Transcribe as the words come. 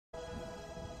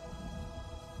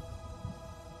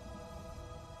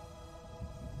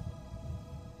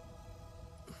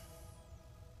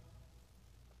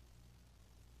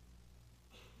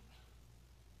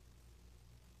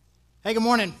Hey, good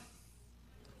morning.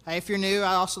 Hey, if you're new,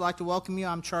 I'd also like to welcome you.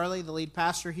 I'm Charlie, the lead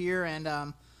pastor here, and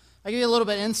I'll give you a little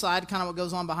bit of insight, kind of what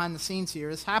goes on behind the scenes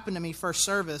here. This happened to me first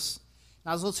service,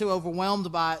 and I was a little too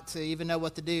overwhelmed by it to even know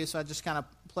what to do, so I just kind of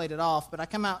played it off. But I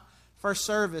come out first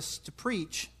service to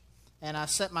preach, and I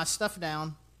set my stuff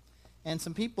down, and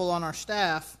some people on our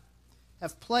staff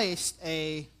have placed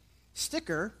a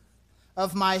sticker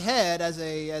of my head as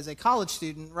a college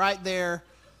student right there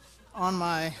on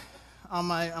my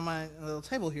little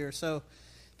table here. So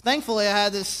thankfully I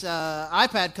had this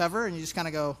iPad cover, and you just kind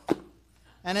of go,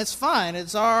 and it's fine.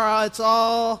 It's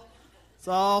all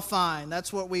fine.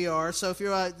 That's what we are. So if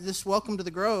you're just welcome to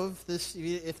the Grove.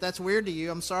 If that's weird to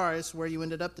you, I'm sorry. It's where you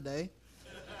ended up today.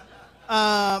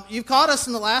 You've caught us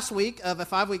in the last week of a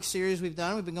 5-week series we've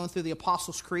done. We've been going through the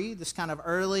Apostles' Creed, this kind of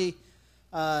early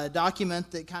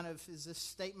document that kind of is this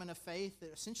statement of faith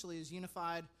that essentially has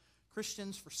unified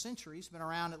Christians for centuries. Been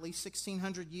around at least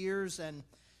 1,600 years, and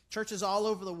churches all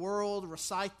over the world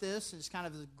recite this. It's kind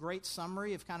of a great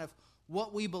summary of kind of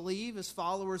what we believe as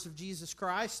followers of Jesus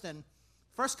Christ. And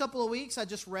first couple of weeks, I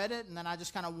just read it, and then I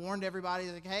just kind of warned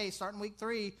everybody, like, hey, starting week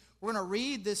 3, we're going to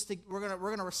read this. We're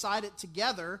going to recite it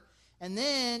together. And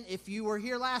then, if you were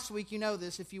here last week, you know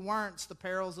this. If you weren't, it's the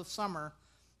perils of summer.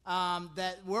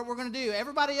 That what we're going to do.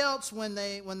 Everybody else, when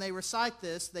they recite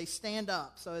this, they stand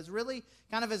up. So it's really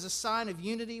kind of as a sign of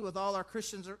unity with all our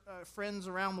Christian friends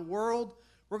around the world.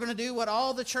 We're going to do what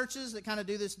all the churches that kind of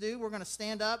do this do. We're going to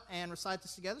stand up and recite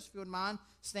this together. So if you wouldn't mind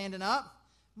standing up.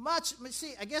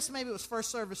 I guess maybe it was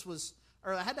first service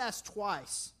or I had to ask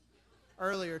twice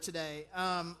earlier today.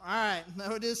 All right,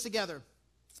 now it is together.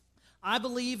 I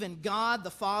believe in God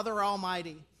the Father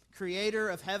Almighty, creator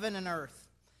of heaven and earth.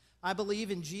 I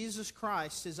believe in Jesus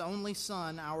Christ, his only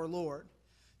Son, our Lord,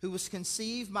 who was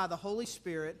conceived by the Holy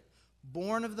Spirit,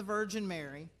 born of the Virgin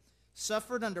Mary,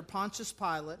 suffered under Pontius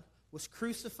Pilate, was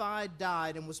crucified,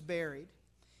 died, and was buried.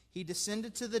 He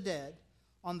descended to the dead.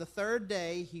 On the third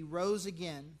day he rose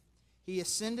again. He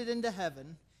ascended into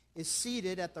heaven, is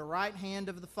seated at the right hand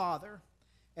of the Father,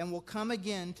 and will come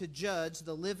again to judge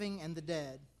the living and the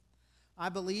dead. I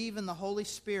believe in the Holy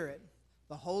Spirit,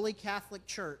 the Holy Catholic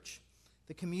Church,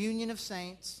 the communion of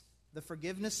saints, the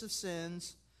forgiveness of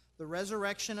sins, the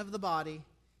resurrection of the body,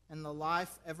 and the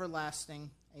life everlasting.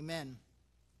 Amen.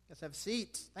 Let's have a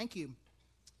seat. Thank you.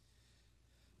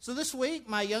 So this week,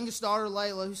 my youngest daughter,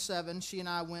 Layla, who's 7, she and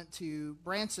I went to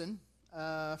Branson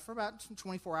for about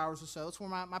 24 hours or so. It's where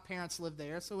my parents live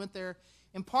there. So we went there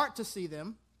in part to see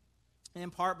them, and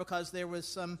in part because there was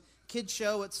some kids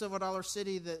show at Silver Dollar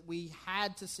City that we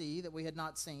had to see that we had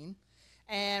not seen.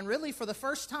 And really, for the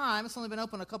first time, it's only been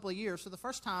open a couple of years, for the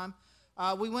first time,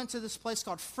 we went to this place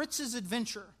called Fritz's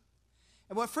Adventure.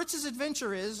 And what Fritz's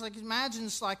Adventure is, imagine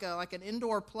it's like an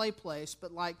indoor play place,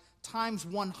 but like times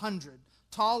 100.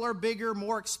 Taller, bigger,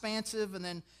 more expansive, and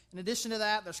then in addition to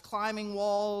that, there's climbing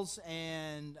walls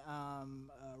and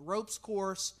ropes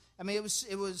course. I mean, it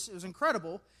was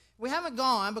incredible. We haven't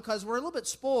gone because we're a little bit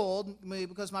spoiled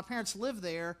because my parents live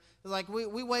there. Like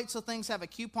we wait till things have a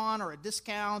coupon or a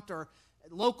discount or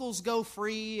locals go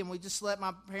free, and we just let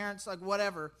my parents,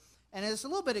 whatever. And it's a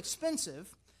little bit expensive.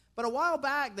 But a while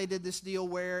back, they did this deal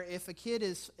where if a kid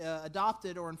is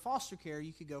adopted or in foster care,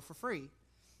 you could go for free.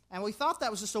 And we thought that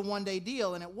was just a one-day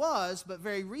deal, and it was, but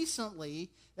very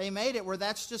recently, they made it where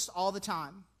that's just all the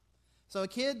time. So a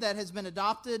kid that has been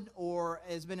adopted or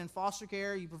has been in foster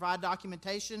care, you provide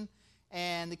documentation,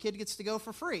 and the kid gets to go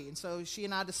for free. And so she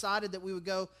and I decided that we would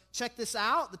go check this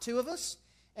out, the two of us.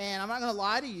 And I'm not going to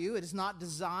lie to you, it is not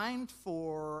designed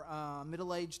for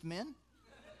middle-aged men.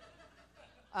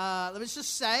 Let me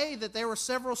just say that there were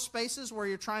several spaces where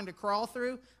you're trying to crawl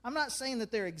through. I'm not saying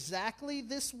that they're exactly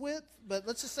this width, but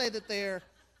let's just say that they're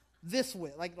this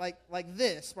width, like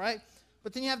this, right?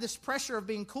 But then you have this pressure of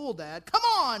being cool, Dad. Come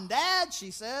on, Dad,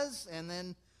 she says. And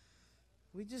then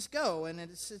we just go. And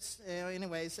it's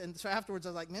anyways. And so afterwards, I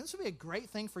was like, man, this would be a great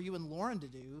thing for you and Lauren to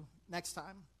do next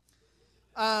time.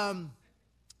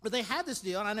 But they had this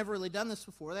deal, and I'd never really done this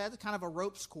before. They had kind of a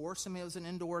ropes course. I mean, it was an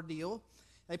indoor deal.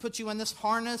 They put you in this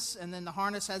harness, and then the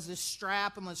harness has this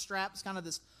strap, and the strap is kind of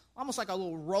this, almost like a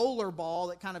little roller ball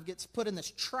that kind of gets put in this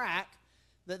track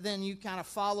that then you kind of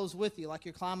follows with you, like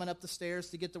you're climbing up the stairs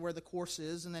to get to where the course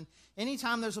is. And then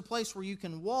anytime there's a place where you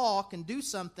can walk and do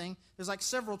something, there's like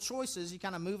several choices. You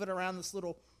kind of move it around this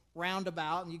little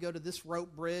roundabout, and you go to this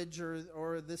rope bridge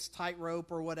or this tightrope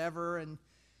or whatever, and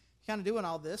kind of doing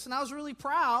all this. And I was really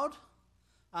proud.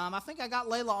 I think I got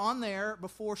Layla on there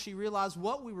before she realized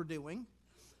what we were doing.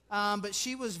 But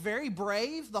she was very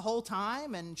brave the whole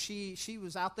time, and she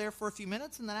was out there for a few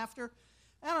minutes, and then after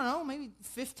I don't know, maybe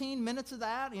 15 minutes of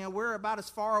that. We're about as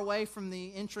far away from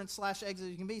the entrance/exit as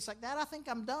you can be. It's like, Dad, I think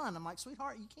I'm done. I'm like,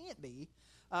 sweetheart, you can't be.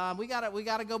 We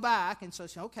gotta go back. And so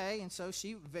she, okay. And so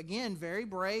she, again, very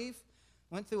brave,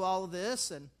 went through all of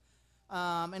this, and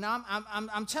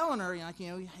I'm telling her,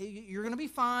 hey, you're gonna be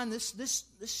fine. This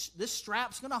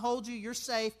strap's gonna hold you. You're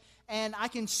safe. And I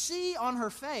can see on her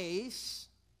face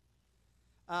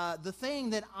the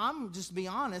thing that just be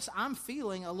honest, I'm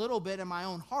feeling a little bit in my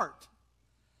own heart.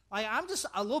 Like, I'm just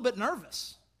a little bit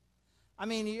nervous. I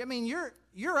mean,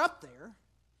 you're up there,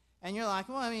 and you're like,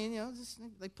 well,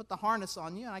 they put the harness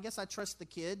on you, and I guess I trust the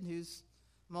kid who's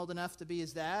old enough to be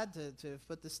his dad to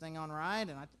put this thing on right,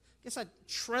 and I guess I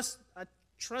trust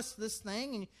this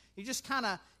thing, and you're just kind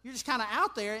of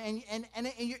out there, and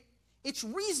it's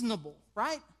reasonable,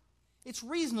 right? It's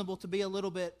reasonable to be a little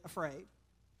bit afraid.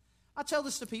 I tell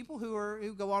this to people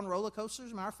who go on roller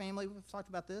coasters. In our family, we've talked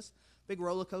about this. Big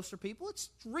roller coaster people. It's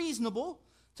reasonable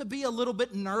to be a little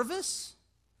bit nervous,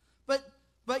 but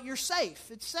you're safe.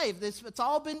 It's safe. It's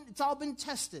all been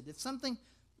tested. It's something.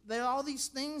 There are all these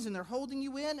things, and they're holding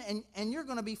you in, and you're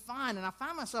going to be fine. And I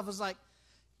find myself as like,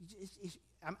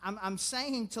 I'm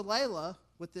saying to Layla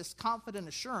with this confident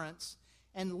assurance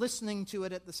and listening to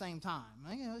it at the same time.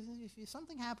 If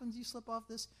something happens, you slip off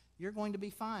this, you're going to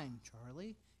be fine,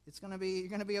 Charlie. You're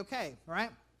going to be okay, right?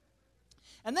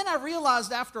 And then I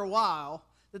realized after a while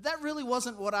that really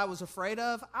wasn't what I was afraid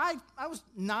of. I was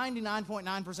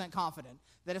 99.9% confident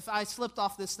that if I slipped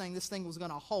off this thing was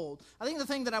going to hold. I think the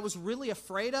thing that I was really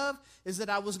afraid of is that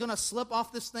I was going to slip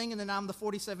off this thing and then I'm the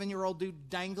 47-year-old dude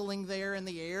dangling there in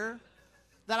the air.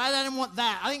 That I didn't want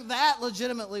that. I think that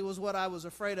legitimately was what I was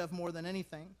afraid of more than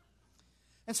anything.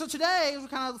 And so today, we're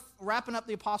kind of wrapping up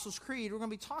the Apostles' Creed. We're going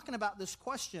to be talking about this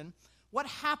question: what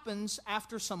happens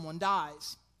after someone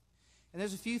dies? And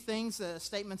there's a few things,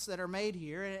 statements that are made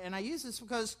here. And I use this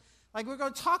because, we're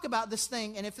going to talk about this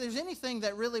thing. And if there's anything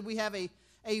that really we have a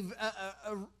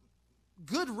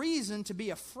good reason to be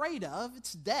afraid of,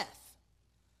 it's death.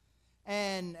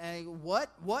 And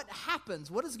what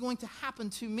happens? What is going to happen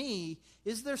to me?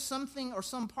 Is there something or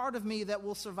some part of me that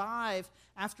will survive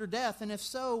after death? And if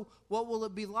so, what will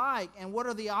it be like? And what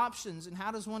are the options? And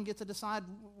how does one get to decide?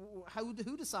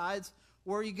 Who decides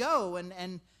where you go?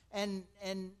 And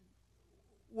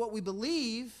what we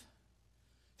believe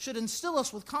should instill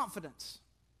us with confidence.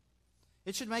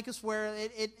 It should make us where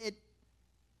it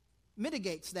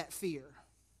mitigates that fear.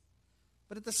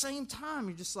 But at the same time,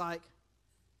 you're just like,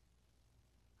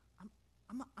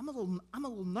 I'm a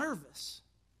little nervous.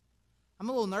 I'm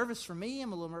a little nervous for me.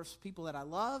 I'm a little nervous for people that I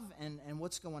love and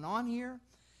what's going on here.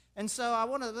 And so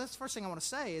that's the first thing I want to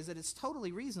say is that it's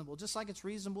totally reasonable. Just like it's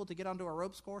reasonable to get onto a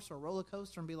ropes course or a roller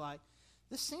coaster and be like,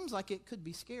 this seems like it could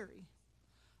be scary.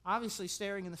 Obviously,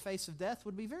 staring in the face of death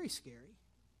would be very scary.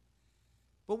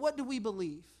 But what do we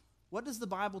believe? What does the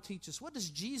Bible teach us? What does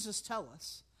Jesus tell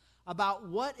us about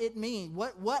what it means?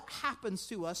 What happens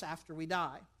to us after we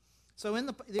die? So in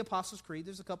the Apostles' Creed,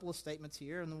 there's a couple of statements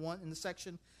here. In the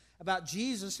section about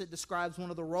Jesus, it describes one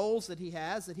of the roles that he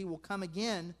has, that he will come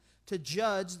again to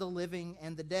judge the living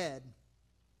and the dead.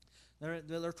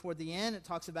 There toward the end, it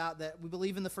talks about that we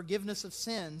believe in the forgiveness of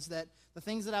sins, that the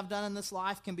things that I've done in this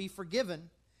life can be forgiven.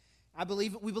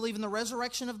 We believe in the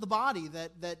resurrection of the body,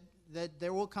 that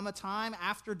there will come a time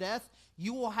after death,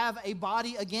 you will have a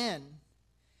body again.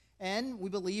 And we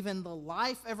believe in the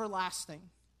life everlasting.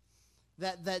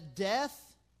 That death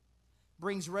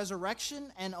brings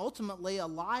resurrection and ultimately a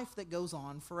life that goes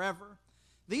on forever.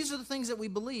 These are the things that we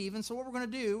believe, and so what we're going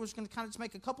to do, we're just going to kind of just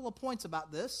make a couple of points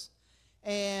about this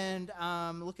and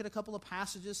look at a couple of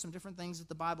passages, some different things that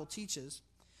the Bible teaches.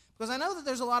 Because I know that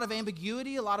there's a lot of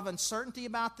ambiguity, a lot of uncertainty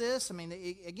about this. I mean,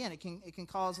 it can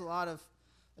cause a lot of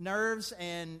nerves,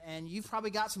 and you've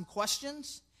probably got some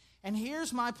questions. And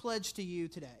here's my pledge to you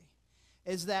today.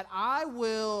 Is that I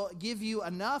will give you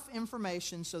enough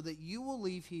information so that you will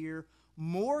leave here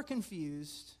more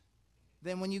confused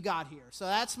than when you got here. So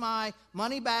that's my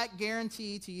money-back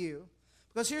guarantee to you.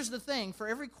 Because here's the thing. For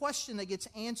every question that gets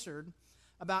answered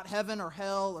about heaven or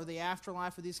hell or the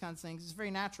afterlife or these kinds of things, it's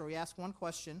very natural. You ask one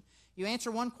question, you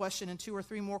answer one question, and 2 or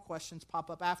 3 more questions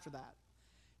pop up after that.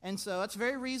 And so it's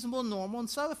very reasonable and normal. And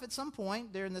so if at some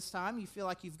point during this time you feel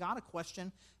like you've got a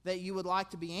question that you would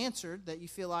like to be answered, that you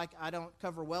feel like I don't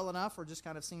cover well enough or just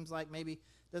kind of seems like maybe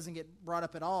doesn't get brought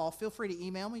up at all, feel free to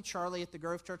email me,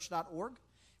 charlie@thegrovechurch.org.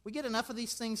 We get enough of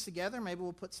these things together. Maybe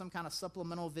we'll put some kind of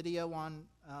supplemental video on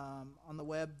the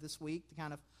web this week to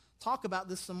kind of talk about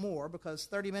this some more, because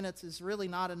 30 minutes is really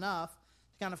not enough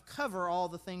to kind of cover all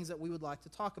the things that we would like to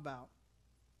talk about.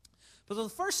 But the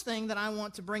first thing that I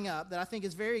want to bring up that I think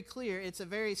is very clear, it's a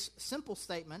very simple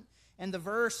statement, and the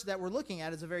verse that we're looking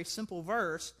at is a very simple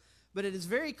verse, but it is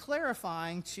very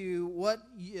clarifying to what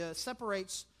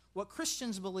separates what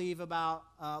Christians believe about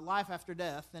life after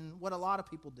death and what a lot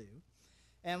of people do.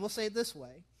 And we'll say it this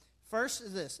way. First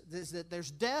is this, is that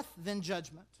there's death, then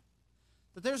judgment.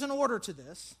 That there's an order to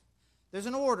this. There's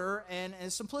an order and a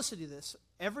simplicity to this.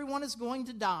 Everyone is going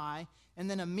to die, and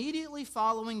then immediately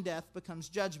following death becomes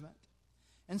judgment.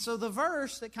 And so the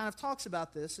verse that kind of talks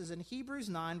about this is in Hebrews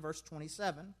 9, verse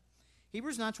 27.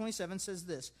 Hebrews 9:27 says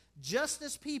this, just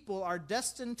as people are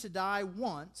destined to die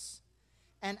once,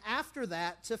 and after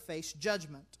that to face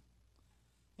judgment.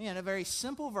 Again, a very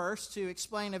simple verse to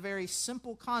explain a very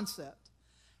simple concept.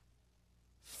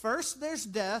 First there's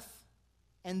death,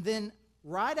 and then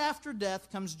right after death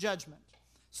comes judgment.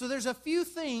 So there's a few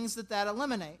things that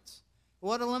eliminates.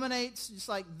 What eliminates, just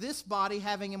like this body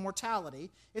having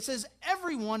immortality, it says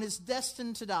everyone is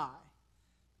destined to die.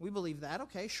 We believe that,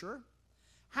 okay, sure.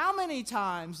 How many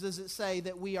times does it say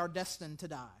that we are destined to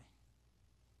die?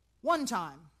 One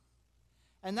time.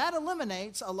 And that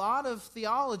eliminates a lot of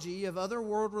theology of other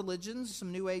world religions,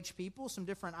 some New Age people, some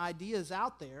different ideas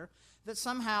out there, that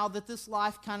somehow that this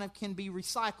life kind of can be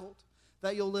recycled.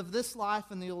 That you'll live this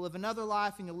life, and then you'll live another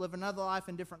life, and you'll live another life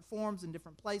in different forms, in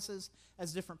different places,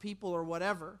 as different people or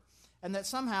whatever. And that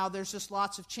somehow there's just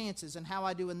lots of chances, and how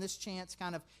I do in this chance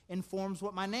kind of informs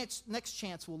what my next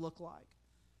chance will look like.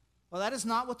 Well, that is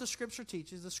not what the Scripture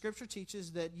teaches. The Scripture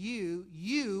teaches that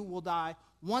you will die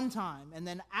one time, and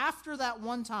then after that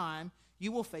one time,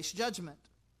 you will face judgment.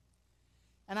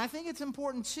 And I think it's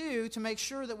important, too, to make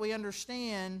sure that we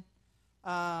understand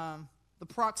the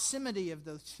proximity of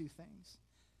those two things.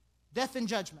 Death and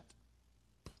judgment.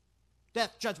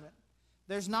 Death, judgment.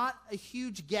 There's not a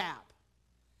huge gap.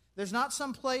 There's not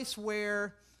some place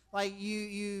where like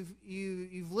you've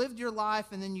lived your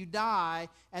life and then you die,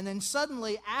 and then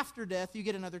suddenly after death you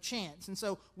get another chance. And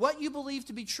so what you believe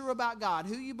to be true about God,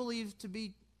 who you believe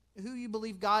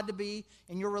God to be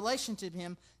in your relationship to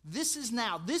Him, this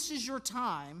is your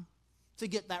time to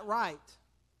get that right.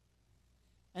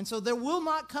 And so there will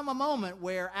not come a moment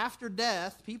where after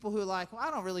death, people who are like, well, I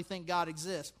don't really think God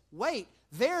exists. Wait,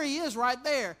 there He is right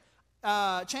there.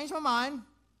 Change my mind.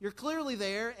 You're clearly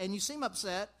there and you seem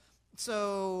upset.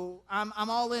 So I'm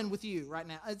all in with you right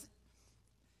now.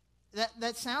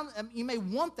 That sounds. You may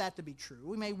want that to be true.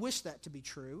 We may wish that to be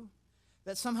true.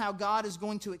 That somehow God is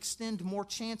going to extend more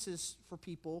chances for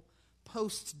people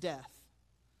post-death.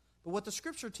 But what the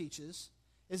Scripture teaches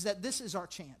is that this is our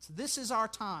chance. This is our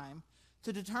time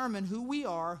to determine who we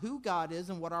are, who God is,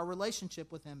 and what our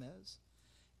relationship with Him is.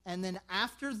 And then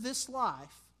after this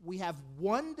life, we have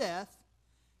one death,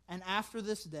 and after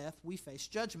this death, we face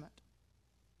judgment.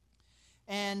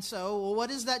 And so, well,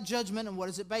 what is that judgment and what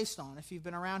is it based on? If you've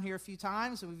been around here a few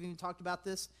times, and we've even talked about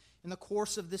this in the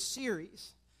course of this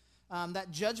series, that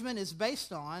judgment is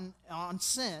based on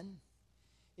sin.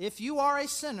 If you are a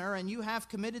sinner and you have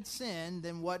committed sin,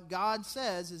 then what God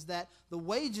says is that the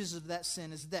wages of that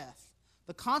sin is death.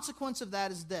 The consequence of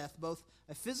that is death, both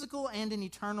a physical and an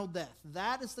eternal death.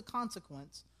 That is the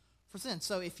consequence for sin.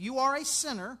 So if you are a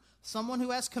sinner, someone who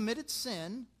has committed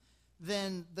sin,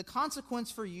 then the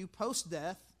consequence for you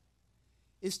post-death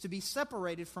is to be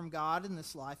separated from God in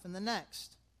this life and the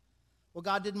next. Well,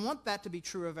 God didn't want that to be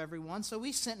true of everyone, so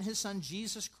He sent His Son,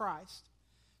 Jesus Christ,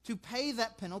 to pay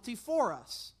that penalty for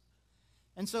us.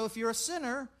 And so if you're a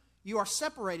sinner, you are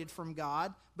separated from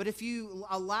God, but if you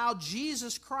allow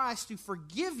Jesus Christ to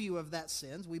forgive you of that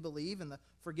sins, we believe in the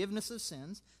forgiveness of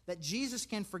sins, that Jesus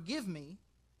can forgive me,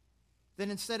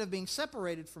 then instead of being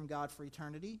separated from God for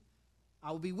eternity,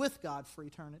 I will be with God for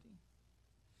eternity.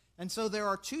 And so there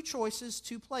are two choices,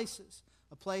 two places.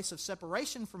 A place of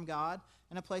separation from God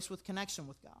and a place with connection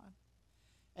with God.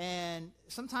 And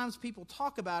sometimes people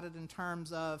talk about it in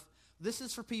terms of, this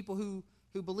is for people who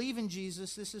believe in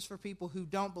Jesus, this is for people who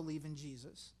don't believe in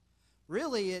Jesus.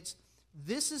 Really,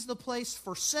 this is the place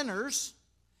for sinners,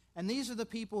 and these are the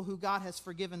people who God has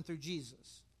forgiven through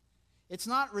Jesus. It's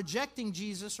not rejecting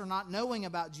Jesus or not knowing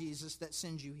about Jesus that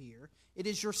sends you here. It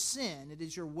is your sin. It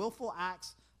is your willful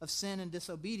acts of sin and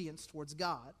disobedience towards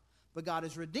God. But God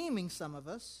is redeeming some of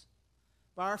us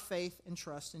by our faith and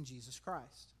trust in Jesus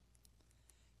Christ.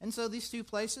 And so these two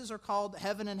places are called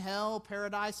heaven and hell,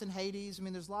 paradise and Hades. I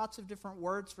mean, there's lots of different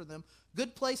words for them.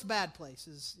 Good place, bad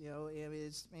places.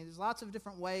 There's lots of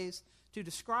different ways to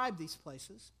describe these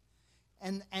places.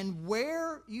 And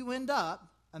where you end up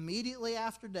immediately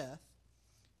after death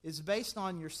is based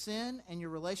on your sin and your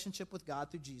relationship with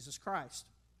God through Jesus Christ.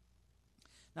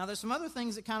 Now, there's some other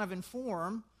things that kind of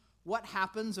inform what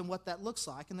happens and what that looks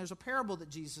like. And there's a parable that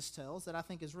Jesus tells that I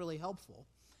think is really helpful.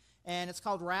 And it's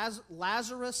called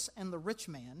Lazarus and the Rich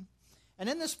Man. And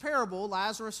in this parable,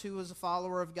 Lazarus, who was a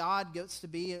follower of God, goes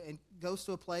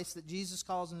to a place that Jesus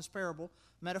calls in this parable,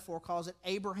 metaphor calls it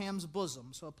Abraham's bosom,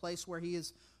 so a place where he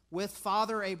is with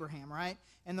Father Abraham, right?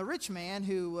 And the rich man,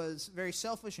 who was very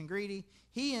selfish and greedy,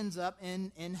 he ends up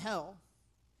in hell.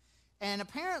 And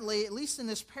apparently, at least in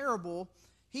this parable,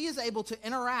 he is able to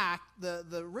interact,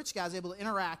 the rich guy is able to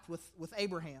interact with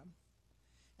Abraham.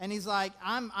 And he's like,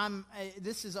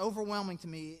 this is overwhelming to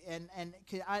me, and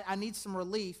I need some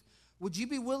relief. Would you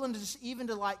be willing to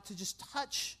just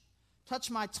touch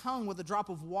my tongue with a drop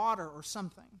of water or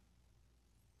something?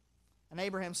 And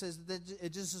Abraham says that it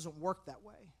just doesn't work that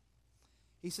way.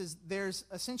 He says there's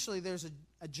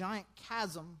a giant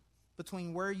chasm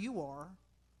between where you are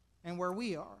and where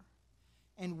we are.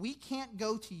 And we can't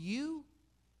go to you,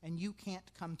 and you can't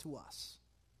come to us.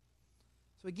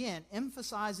 So again,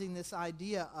 emphasizing this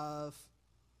idea of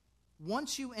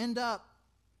once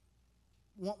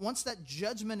that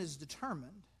judgment is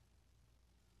determined,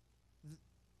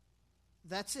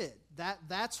 that's it.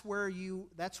 That's where you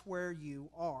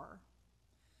are.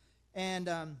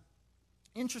 And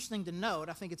interesting to note,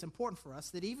 I think it's important for us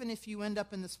that even if you end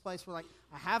up in this place where, like,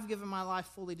 I have given my life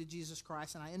fully to Jesus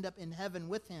Christ and I end up in heaven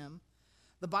with him,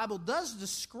 the Bible does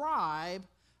describe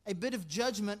a bit of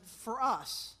judgment for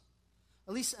us,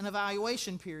 at least an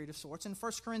evaluation period of sorts. In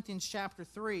 1 Corinthians chapter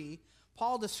 3,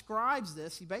 Paul describes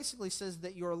this. He basically says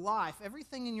that your life,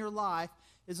 everything in your life,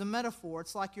 is a metaphor.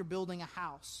 It's like you're building a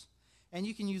house. And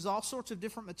you can use all sorts of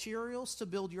different materials to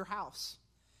build your house.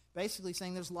 Basically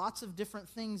saying there's lots of different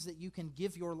things that you can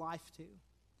give your life to.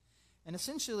 And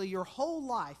essentially your whole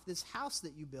life, this house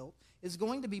that you built, is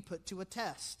going to be put to a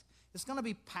test. It's going to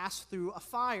be passed through a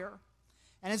fire.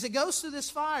 And as it goes through this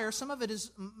fire, some of it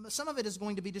is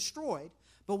going to be destroyed.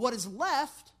 But what is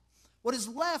left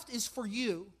is for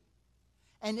you.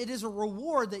 And it is a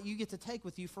reward that you get to take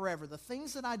with you forever. The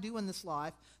things that I do in this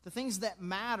life, the things that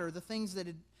matter, the things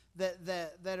that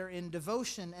are in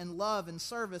devotion and love and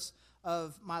service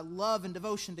of my love and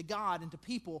devotion to God and to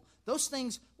people, those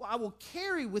things I will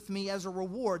carry with me as a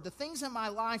reward, the things in my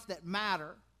life that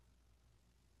matter.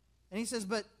 And he says,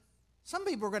 but some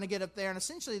people are going to get up there and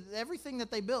essentially everything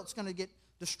that they built is going to get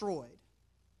destroyed.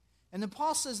 And then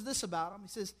Paul says this about them. He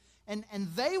says, and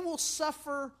they will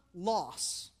suffer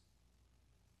loss,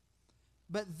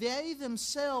 but they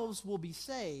themselves will be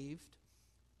saved,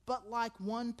 but like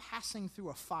one passing through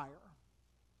a fire.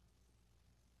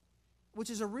 Which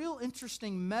is a real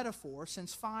interesting metaphor,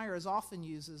 since fire is often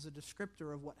used as a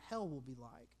descriptor of what hell will be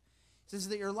like. It says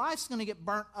that your life's going to get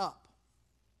burnt up,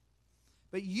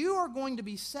 but you are going to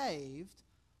be saved,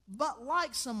 but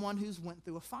like someone who's went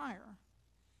through a fire.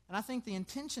 And I think the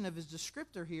intention of his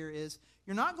descriptor here is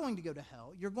you're not going to go to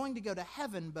hell, you're going to go to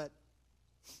heaven, but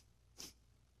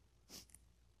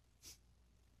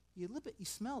you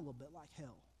smell a little bit like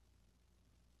hell.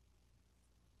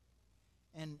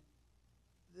 And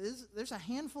there's a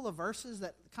handful of verses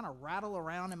that kind of rattle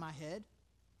around in my head.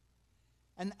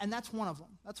 And that's one of them.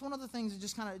 That's one of the things that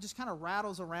just kind of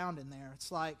rattles around in there.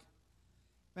 It's like,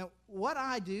 man, what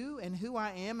I do and who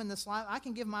I am in this life, I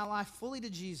can give my life fully to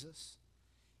Jesus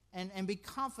and be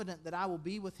confident that I will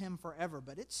be with him forever.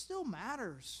 But it still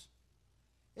matters.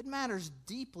 It matters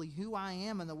deeply who I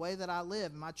am and the way that I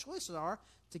live. My choices are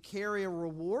to carry a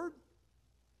reward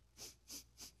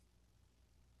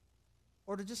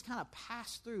or to just kind of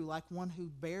pass through like one who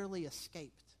barely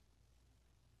escaped.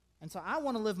 And so I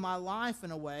want to live my life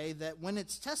in a way that when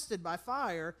it's tested by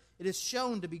fire, it is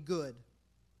shown to be good.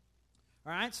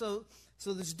 All right, so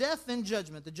there's death and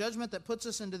judgment, the judgment that puts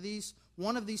us into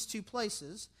one of these two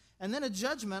places, and then a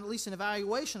judgment, at least an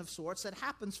evaluation of sorts, that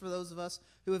happens for those of us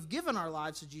who have given our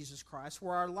lives to Jesus Christ,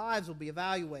 where our lives will be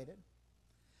evaluated.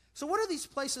 So what are these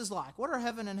places like? What are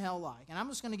heaven and hell like? And I'm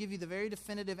just going to give you the very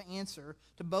definitive answer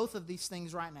to both of these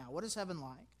things right now. What is heaven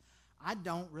like? I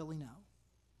don't really know.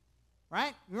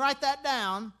 Right? You write that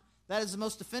down. That is the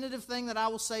most definitive thing that I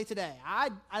will say today. I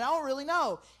don't really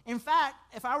know. In fact,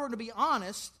 if I were to be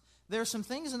honest, there are some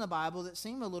things in the Bible that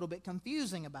seem a little bit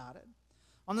confusing about it.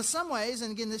 On the some ways,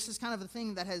 and again, this is kind of the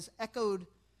thing that has echoed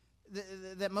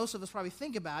that most of us probably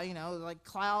think about, like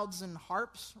clouds and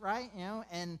harps, right?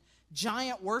 And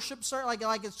giant worship service,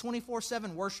 like it's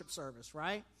 24/7 worship service,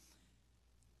 right?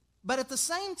 But at the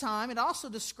same time, it also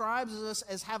describes us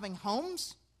as having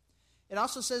homes. It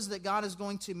also says that God is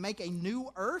going to make a new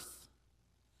earth.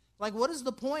 Like, what is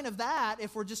the point of that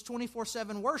if we're just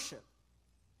 24/7 worship?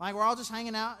 Like, we're all just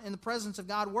hanging out in the presence of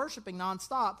God, worshiping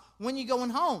nonstop. When you going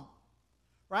home,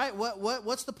 right?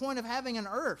 What's the point of having an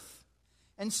earth?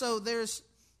 And so there's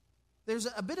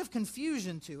a bit of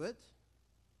confusion to it.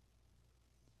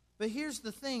 But here's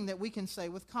the thing that we can say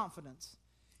with confidence.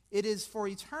 It is for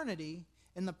eternity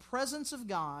in the presence of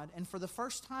God, and for the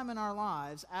first time in our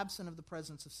lives, absent of the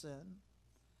presence of sin.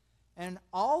 And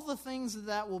all the things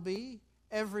that will be,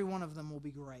 every one of them will be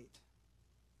great.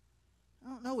 I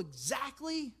don't know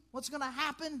exactly what's going to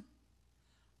happen.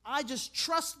 I just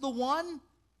trust the one,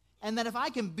 and that if I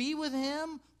can be with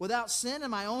him without sin in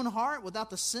my own heart, without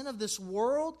the sin of this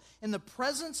world, in the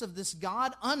presence of this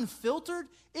God, unfiltered,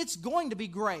 it's going to be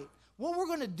great. What we're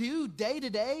going to do day to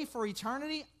day for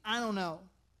eternity, I don't know.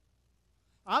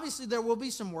 Obviously, there will be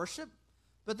some worship,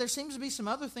 but there seems to be some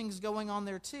other things going on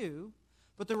there too.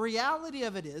 But the reality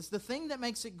of it is, the thing that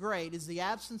makes it great is the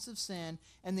absence of sin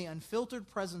and the unfiltered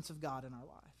presence of God in our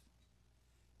life.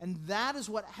 And that is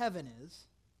what heaven is.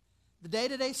 The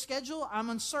day-to-day schedule, I'm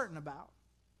uncertain about.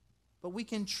 But we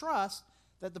can trust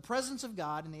that the presence of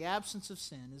God in the absence of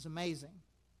sin is amazing.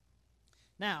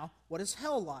 Now, what is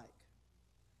hell like?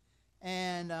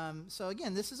 And so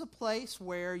again, this is a place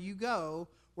where you go,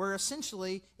 where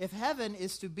essentially, if heaven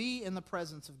is to be in the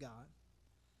presence of God,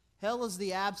 hell is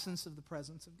the absence of the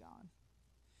presence of God.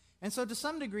 And so to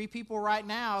some degree, people right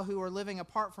now who are living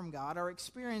apart from God are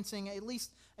experiencing at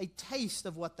least a taste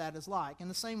of what that is like, in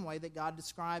the same way that God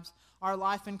describes our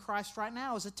life in Christ right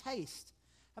now as a taste.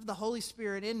 I have the Holy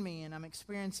Spirit in me, and I'm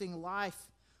experiencing life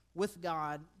with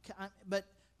God, but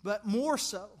more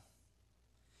so.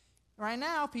 Right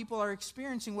now, people are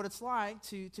experiencing what it's like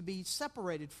to be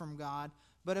separated from God,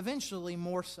 but eventually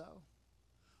more so.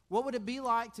 What would it be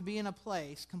like to be in a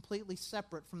place completely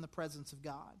separate from the presence of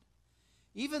God?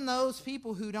 Even those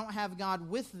people who don't have God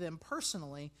with them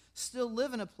personally still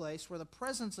live in a place where the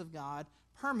presence of God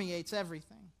permeates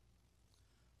everything.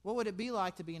 What would it be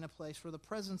like to be in a place where the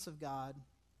presence of God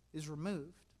is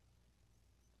removed?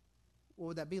 What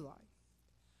would that be like?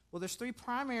 Well, there's three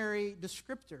primary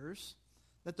descriptors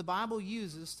that the Bible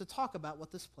uses to talk about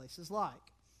what this place is like: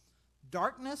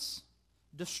 darkness,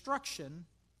 destruction,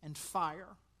 and fire.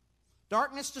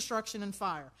 Darkness, destruction, and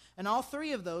fire. And all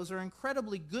three of those are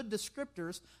incredibly good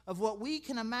descriptors of what we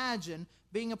can imagine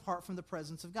being apart from the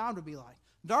presence of God would be like.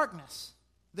 Darkness,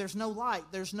 there's no light,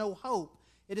 there's no hope.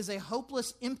 It is a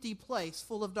hopeless, empty place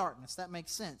full of darkness. That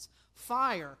makes sense.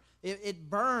 Fire, it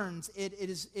burns,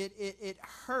 it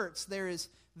hurts. There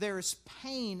is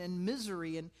pain and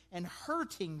misery and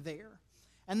hurting there.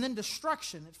 And then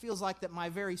destruction, it feels like that my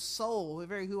very soul, the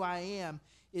very who I am,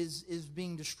 is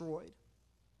being destroyed.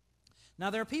 Now,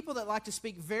 there are people that like to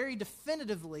speak very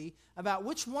definitively about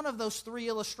which one of those three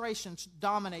illustrations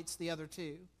dominates the other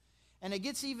two. And it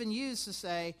gets even used to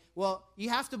say, well, you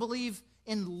have to believe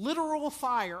in literal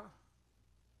fire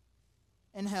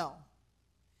and hell.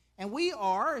 And we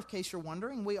are, in case you're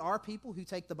wondering, we are people who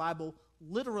take the Bible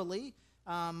literally.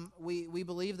 We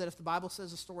believe that if the Bible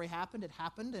says a story happened, it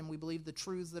happened, and we believe the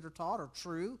truths that are taught are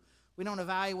true. We don't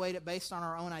evaluate it based on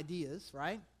our own ideas,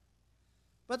 right?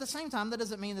 But at the same time, that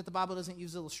doesn't mean that the Bible doesn't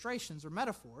use illustrations or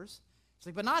metaphors. It's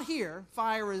like, but not here.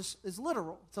 Fire is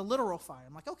literal. It's a literal fire.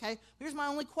 I'm like, okay, here's my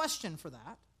only question for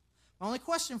that. My only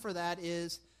question for that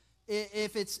is,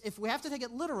 if we have to take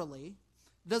it literally,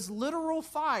 does literal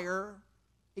fire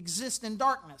exist in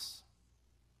darkness?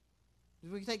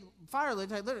 If we take fire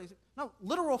literally, no,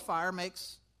 literal fire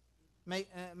makes light.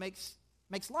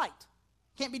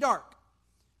 Can't be dark.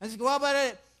 And it's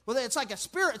like, well, it's like a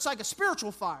spirit. It's like a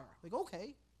spiritual fire. Like,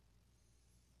 okay,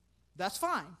 that's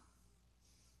fine.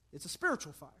 It's a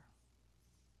spiritual fire.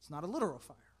 It's not a literal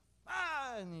fire.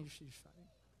 And you're fighting.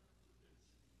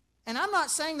 And I'm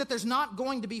not saying that there's not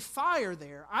going to be fire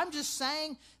there. I'm just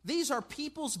saying these are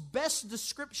people's best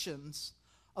descriptions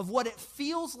of what it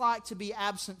feels like to be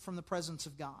absent from the presence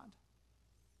of God.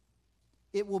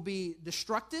 It will be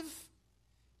destructive,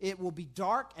 it will be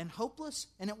dark and hopeless,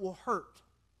 and it will hurt.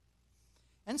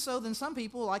 And so then some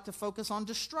people like to focus on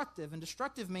destructive, and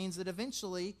destructive means that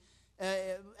eventually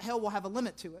hell will have a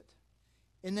limit to it.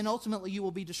 And then ultimately you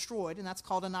will be destroyed, and that's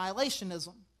called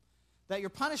annihilationism. That you're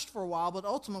punished for a while, but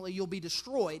ultimately you'll be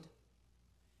destroyed,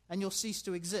 and you'll cease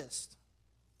to exist.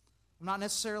 I'm not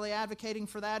necessarily advocating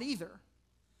for that either.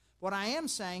 What I am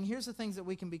saying, here's the things that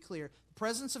we can be clear. The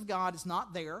presence of God is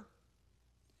not there,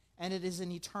 and it is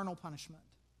an eternal punishment.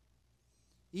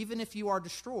 Even if you are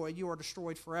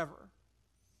destroyed forever.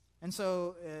 And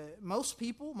so most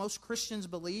people, most Christians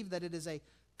believe that it is a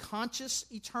conscious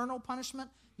eternal punishment.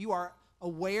 You are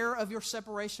aware of your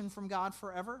separation from God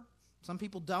forever. Some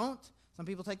people don't. Some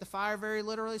people take the fire very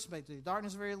literally. Some people take the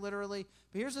darkness very literally.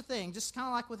 But here's the thing, just kind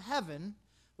of like with heaven,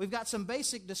 we've got some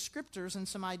basic descriptors and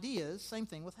some ideas. Same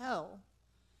thing with hell.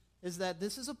 is that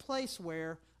this is a place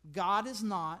where God is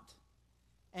not,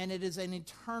 and it is an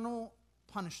eternal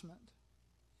punishment.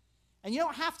 And you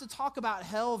don't have to talk about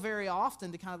hell very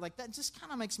often to kind of like, that just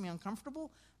kind of makes me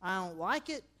uncomfortable. I don't like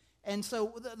it. And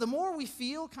so the more we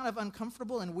feel kind of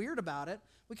uncomfortable and weird about it,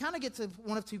 we kind of get to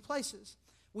one of two places.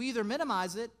 We either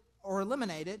minimize it or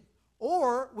eliminate it,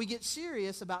 or we get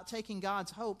serious about taking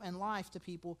God's hope and life to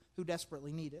people who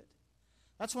desperately need it.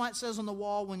 That's why it says on the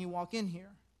wall when you walk in here,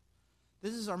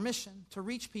 this is our mission, to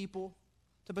reach people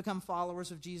to become followers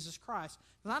of Jesus Christ.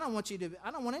 Because I don't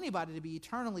want anybody to be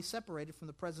eternally separated from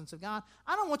the presence of God.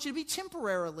 I don't want you to be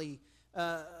temporarily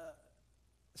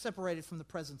separated from the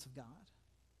presence of God.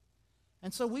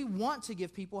 And so we want to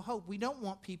give people hope. We don't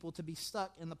want people to be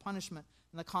stuck in the punishment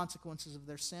and the consequences of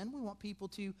their sin. We want people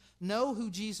to know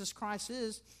who Jesus Christ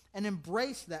is and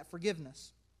embrace that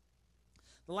forgiveness.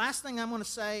 The last thing I'm going to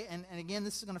say, and again,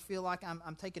 this is going to feel like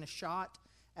I'm taking a shot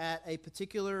at a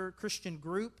particular Christian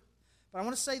group, but I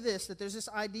want to say this, that there's this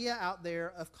idea out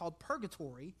there of called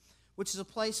purgatory, which is a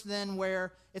place then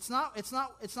where it's not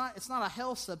a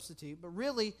hell substitute, but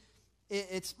really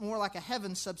it's more like a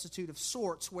heaven substitute of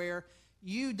sorts, where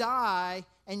you die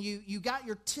and you got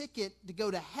your ticket to go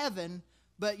to heaven,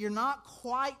 but you're not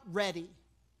quite ready.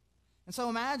 And so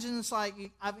imagine it's like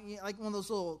one of those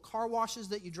little car washes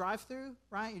that you drive through,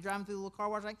 right? You're driving through the little car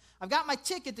wash. Like, I've got my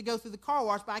ticket to go through the car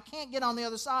wash, but I can't get on the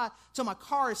other side till my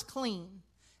car is clean.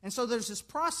 And so there's this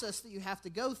process that you have to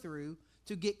go through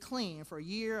to get clean for a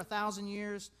year, 1,000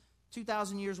 years,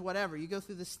 2,000 years, whatever. You go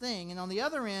through this thing, and on the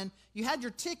other end, you had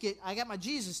your ticket. I got my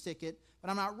Jesus ticket, but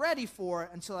I'm not ready for it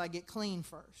until I get clean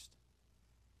first.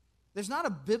 There's not a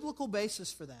biblical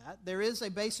basis for that. There is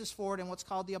a basis for it in what's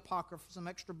called the Apocrypha, some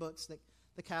extra books that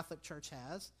the Catholic Church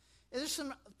has. There's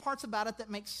some parts about it that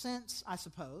make sense, I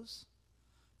suppose.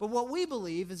 But what we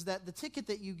believe is that the ticket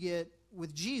that you get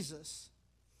with Jesus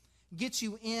gets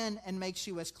you in and makes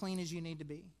you as clean as you need to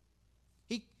be.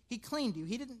 He cleaned you.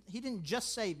 He didn't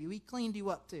just save you. He cleaned you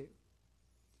up too.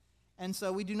 And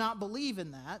so we do not believe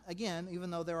in that, again, even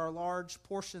though there are large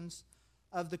portions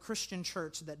of the Christian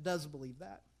church that does believe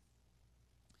that.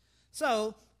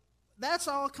 So that's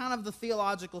all kind of the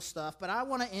theological stuff, but I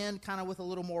want to end kind of with a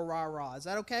little more rah-rah. Is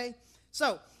that okay?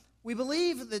 So we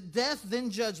believe that death,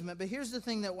 then judgment, but here's the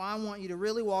thing that I want you to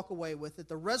really walk away with, that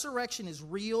the resurrection is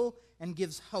real and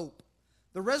gives hope.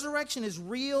 The resurrection is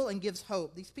real and gives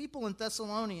hope. These people in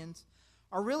Thessalonians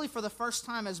are really for the first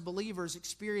time as believers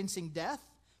experiencing death.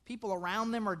 People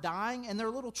around them are dying, and they're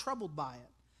a little troubled by it.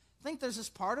 I think there's this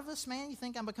part of us, man, you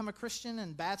think I become a Christian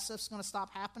and bad stuff's going to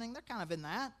stop happening? They're kind of in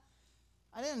that.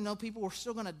 I didn't know people were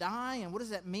still going to die, and what does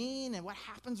that mean, and what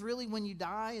happens really when you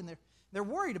die, and they're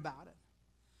worried about it,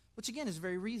 which again is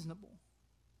very reasonable.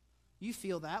 You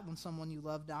feel that when someone you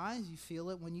love dies. You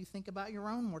feel it when you think about your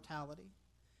own mortality.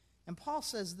 And Paul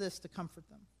says this to comfort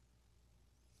them.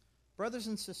 Brothers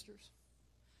and sisters,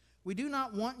 we do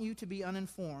not want you to be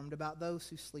uninformed about those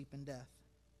who sleep in death,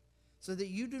 so that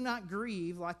you do not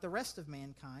grieve like the rest of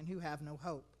mankind who have no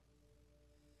hope.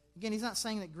 Again, he's not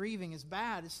saying that grieving is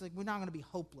bad. It's like we're not going to be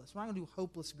hopeless. We're not going to do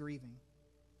hopeless grieving.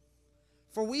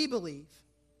 For we believe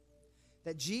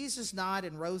that Jesus died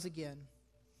and rose again.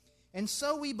 And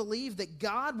so we believe that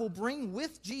God will bring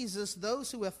with Jesus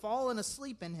those who have fallen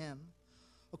asleep in him.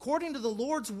 According to the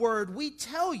Lord's word, we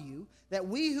tell you that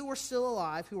we who are still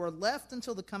alive, who are left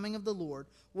until the coming of the Lord,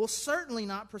 will certainly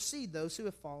not precede those who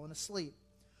have fallen asleep.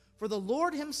 For the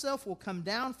Lord himself will come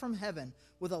down from heaven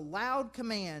with a loud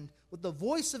command, with the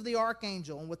voice of the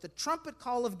archangel, and with the trumpet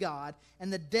call of God,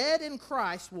 and the dead in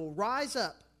Christ will rise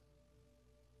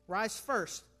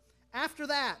first. After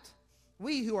that,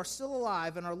 we who are still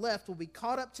alive and are left will be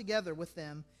caught up together with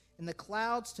them in the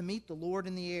clouds to meet the Lord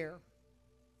in the air.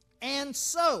 And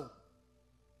so,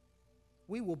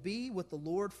 we will be with the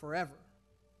Lord forever.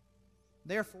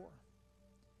 Therefore,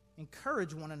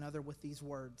 encourage one another with these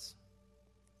words.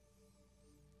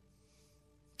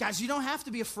 Guys, you don't have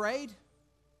to be afraid,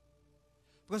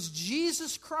 because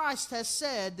Jesus Christ has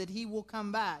said that he will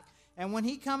come back. And when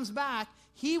he comes back,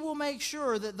 he will make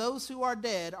sure that those who are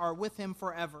dead are with him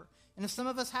forever. And if some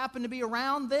of us happen to be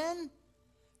around then,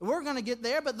 we're going to get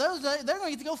there, but they're going to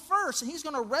get to go first, and he's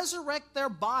going to resurrect their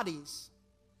bodies.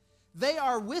 They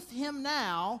are with him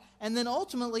now, and then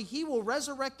ultimately he will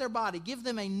resurrect their body, give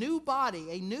them a new body,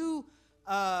 a new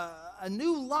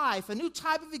life, a new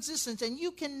type of existence. And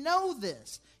you can know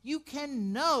this. You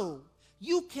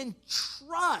can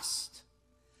trust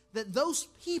that those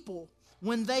people,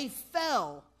 when they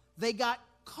fell, they got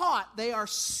caught, they are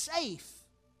safe.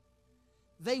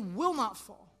 They will not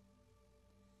fall.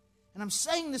 And I'm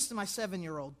saying this to my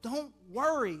 7-year-old. Don't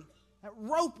worry. That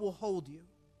rope will hold you.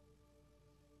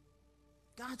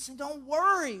 God's saying, don't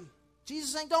worry. Jesus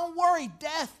is saying, don't worry.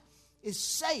 Death is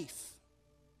safe.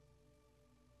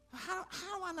 How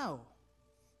do I know?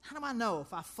 How do I know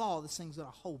if I fall, this thing's going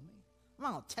to hold me? I'm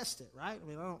not going to test it, right? I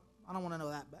mean, I don't want to know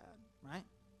that bad, right?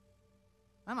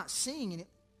 I'm not seeing it.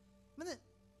 I mean,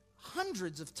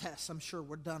 hundreds of tests, I'm sure,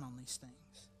 were done on these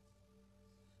things.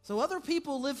 So other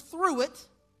people lived through it,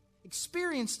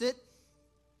 experienced it,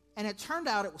 and it turned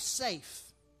out it was safe.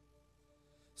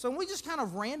 So when we just kind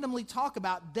of randomly talk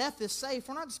about death is safe,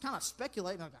 we're not just kind of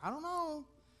speculating, like, I don't know.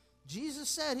 Jesus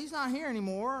said he's not here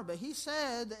anymore, but he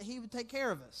said that he would take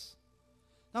care of us.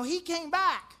 No, he came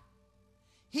back.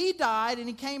 He died and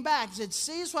he came back. He said,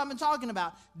 see, this is what I've been talking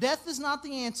about. Death is not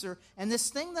the answer. And this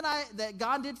thing that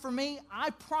God did for me, I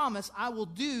promise I will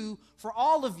do for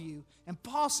all of you. And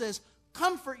Paul says,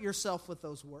 comfort yourself with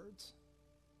those words.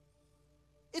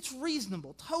 It's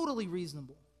reasonable, totally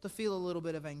reasonable, to feel a little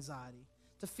bit of anxiety,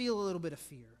 to feel a little bit of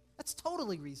fear. That's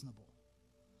totally reasonable.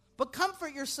 But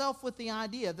comfort yourself with the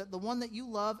idea that the one that you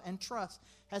love and trust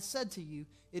has said to you,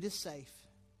 it is safe.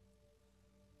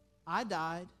 I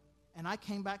died, and I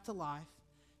came back to life,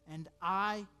 and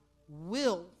I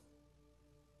will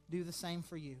do the same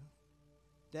for you.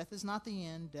 Death is not the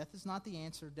end. Death is not the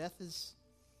answer. Death is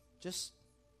just,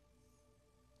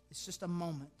 it's just a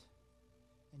moment.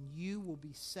 And you will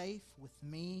be safe with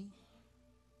me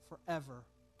forever.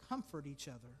 Comfort each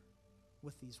other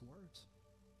with these words.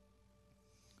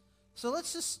 So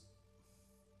let's just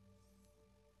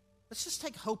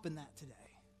take hope in that today.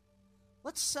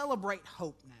 Let's celebrate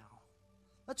hope now.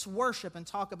 Let's worship and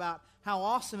talk about how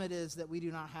awesome it is that we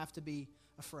do not have to be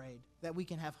afraid, that we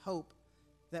can have hope,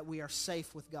 that we are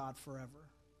safe with God forever.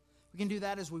 We can do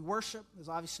that as we worship.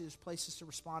 There's places to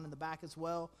respond in the back as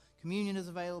well. Communion is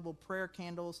available, prayer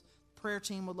candles. The prayer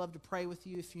team would love to pray with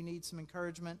you if you need some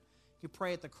encouragement. You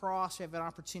pray at the cross. You have an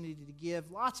opportunity to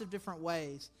give. Lots of different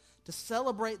ways to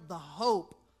celebrate the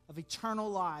hope of eternal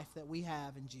life that we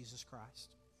have in Jesus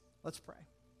Christ. Let's pray.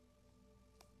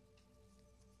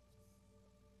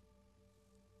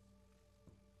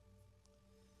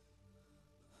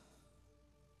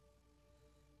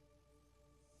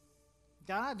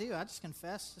 God, I just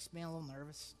confess, just being a little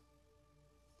nervous.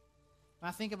 When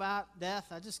I think about death,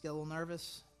 I just get a little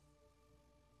nervous.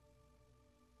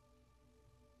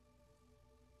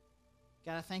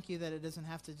 God, I thank you that it doesn't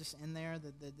have to just end there,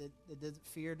 that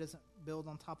fear doesn't build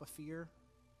on top of fear,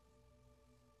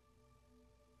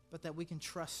 but that we can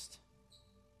trust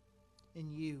in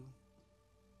you.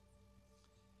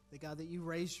 That, God, that you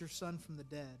raised your Son from the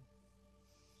dead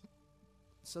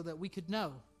so that we could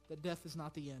know that death is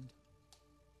not the end.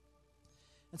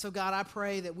 And so, God, I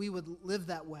pray that we would live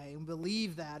that way and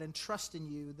believe that and trust in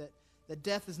you, that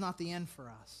death is not the end for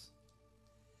us.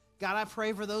 God, I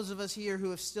pray for those of us here who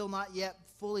have still not yet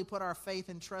fully put our faith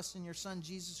and trust in your Son,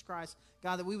 Jesus Christ,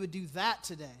 God, that we would do that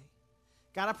today.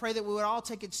 God, I pray that we would all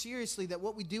take it seriously, that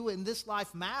what we do in this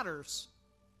life matters,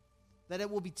 that it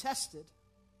will be tested.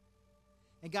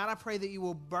 And God, I pray that you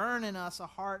will burn in us a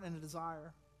heart and a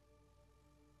desire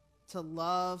to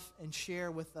love and share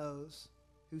with those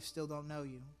who still don't know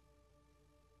you.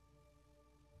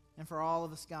 And for all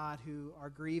of us, God, who are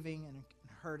grieving and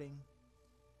hurting,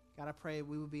 God, I pray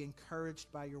we will be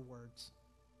encouraged by your words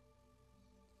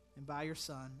and by your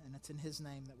Son, and it's in his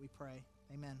name that we pray.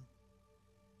 Amen.